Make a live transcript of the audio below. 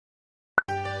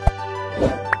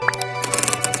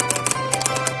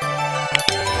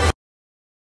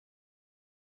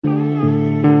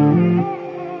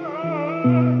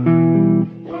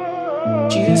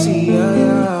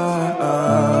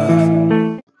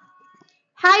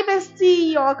Hi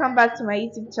bestie, welcome back to my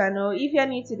YouTube channel. If you're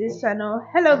new to this channel,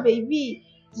 hello baby.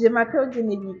 Jemakel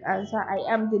Genevieve Answer.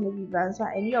 I am Genevieve Answer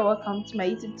and you are welcome to my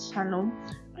YouTube channel.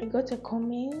 I got a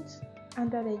comment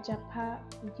under the Japa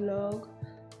vlog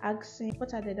asking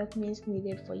what are the documents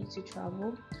needed for you to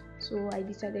travel. So I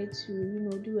decided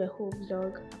to do a whole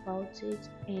vlog about it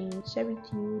and share with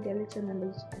you the little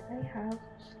knowledge that I have.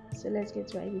 So let's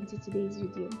get right into today's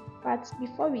video. But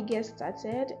before we get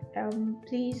started,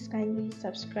 please kindly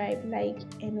subscribe, like,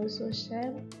 and also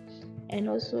share, and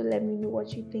also let me know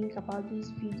what you think about this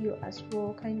video as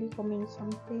well. Kindly comment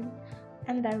something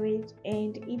under it,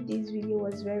 and if this video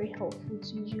was very helpful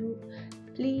to you,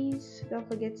 please don't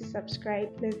forget to subscribe.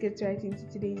 Let's get right into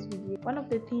today's video. One of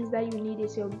the things that you need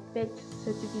is your birth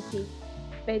certificate,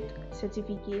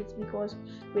 because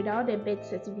without a birth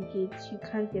certificate you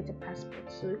can't get a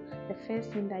passport. So the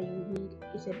first thing that you need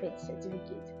is a birth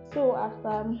certificate. So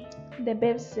after the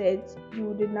birth cert, you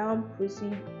would now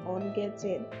proceed on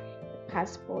getting a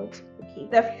passport. Okay,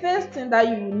 the first thing that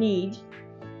you need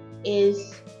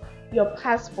is your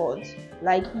passport.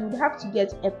 Like, you would have to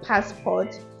get a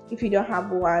passport. If you don't have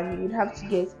one, you would have to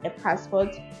get a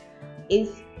passport.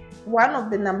 It's one of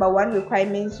the number one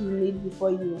requirements you need before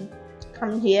you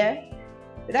come here.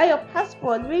 Without your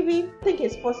passport, maybe think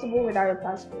it's possible without your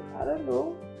passport, I don't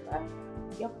know, but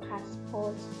your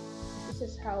passport, this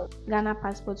is how Ghana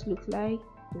passports look like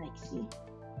see,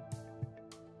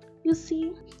 you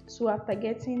see. So after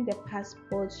getting the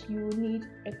passport, you need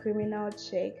a criminal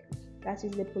check, that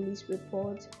is the police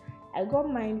report. I got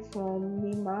mine from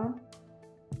Nima.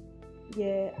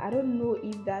 I don't know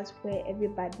if that's where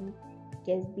everybody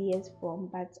gets theirs from,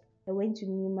 but I went to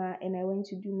Nima and I went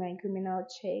to do my criminal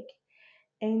check.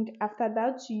 And after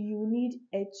that, you need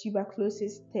a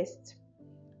tuberculosis test.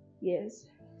 Yes.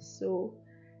 So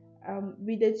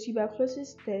with the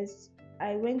tuberculosis test,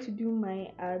 I went to do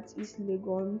my at East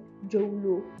Legon,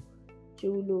 Jolo,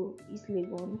 East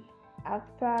Legon.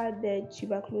 After the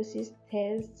tuberculosis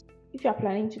test, if you are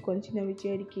planning to continue with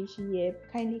your education here,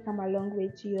 kindly come along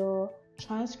with your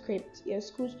transcript, your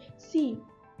school. See,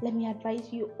 let me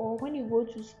advise you all, when you go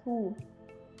to school,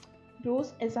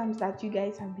 those exams that you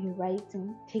guys have been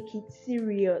writing, take it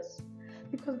serious,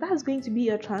 because that's going to be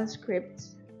your transcript.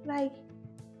 Like,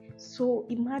 so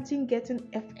imagine getting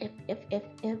F,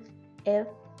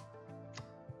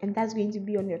 and that's going to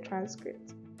be on your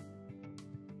transcript.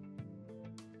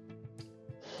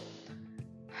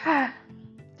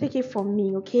 Take it from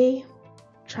me, okay?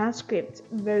 Transcript,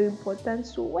 very important.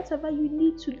 So whatever you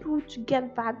need to do to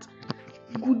get that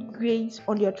good grades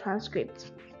on your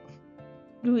transcript,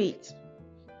 do it.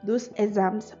 Those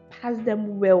exams, pass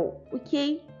them well,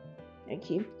 okay?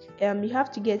 You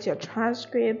have to get your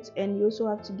transcript, and you also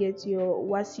have to get your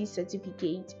WASI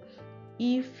certificate.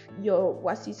 If your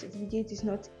WASI certificate is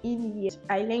not in yet,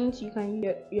 I linked, you can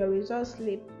use your result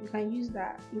slip, you can use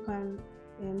that, you can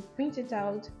print it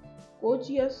out, go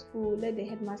to your school, let the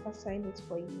headmaster sign it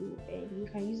for you, and you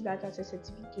can use that as a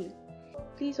certificate.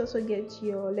 Please also get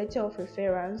your letter of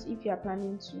reference if you are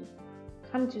planning to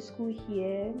come to school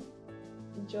here,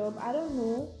 job, I don't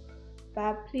know,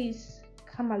 but please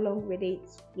come along with it.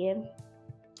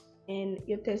 And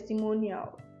your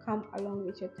testimonial, come along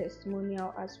with your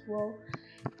testimonial as well.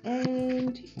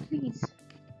 And please,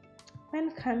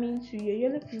 when coming to your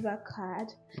yellow fever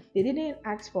card, they didn't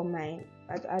ask for mine,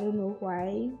 but I don't know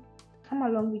why. Come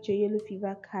along with your yellow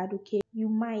fever card, okay? You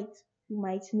might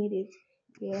need it.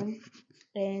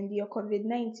 And your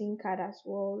COVID-19 card as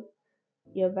well,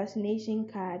 your vaccination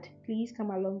card, please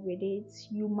come along with it.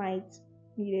 You might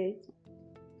need it.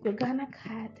 Your Ghana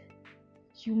card,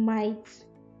 you might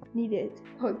need it,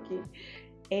 okay?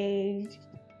 And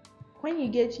when you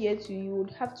get here too, you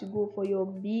would have to go for your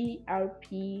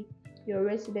BRP, your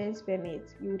residence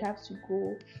permit. You would have to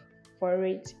go for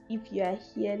it. If you are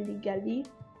here legally,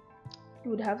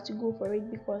 you would have to go for it,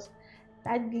 because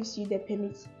that gives you the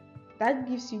permit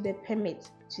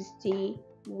to stay,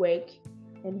 work,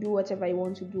 and do whatever you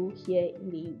want to do here in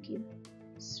the UK.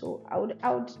 So I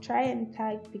would try and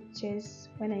tag pictures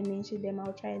when I mention them.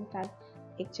 I'll try and tag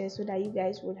pictures so that you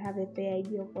guys would have a fair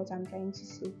idea of what I'm trying to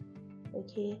say.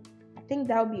 Okay, I think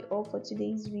that'll be all for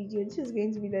today's video. This is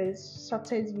going to be the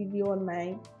shortest video on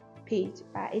my page,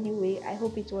 but anyway, I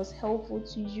hope it was helpful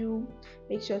to you.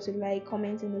 Make sure to like,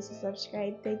 comment, and also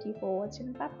subscribe. Thank you for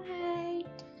watching. Bye bye.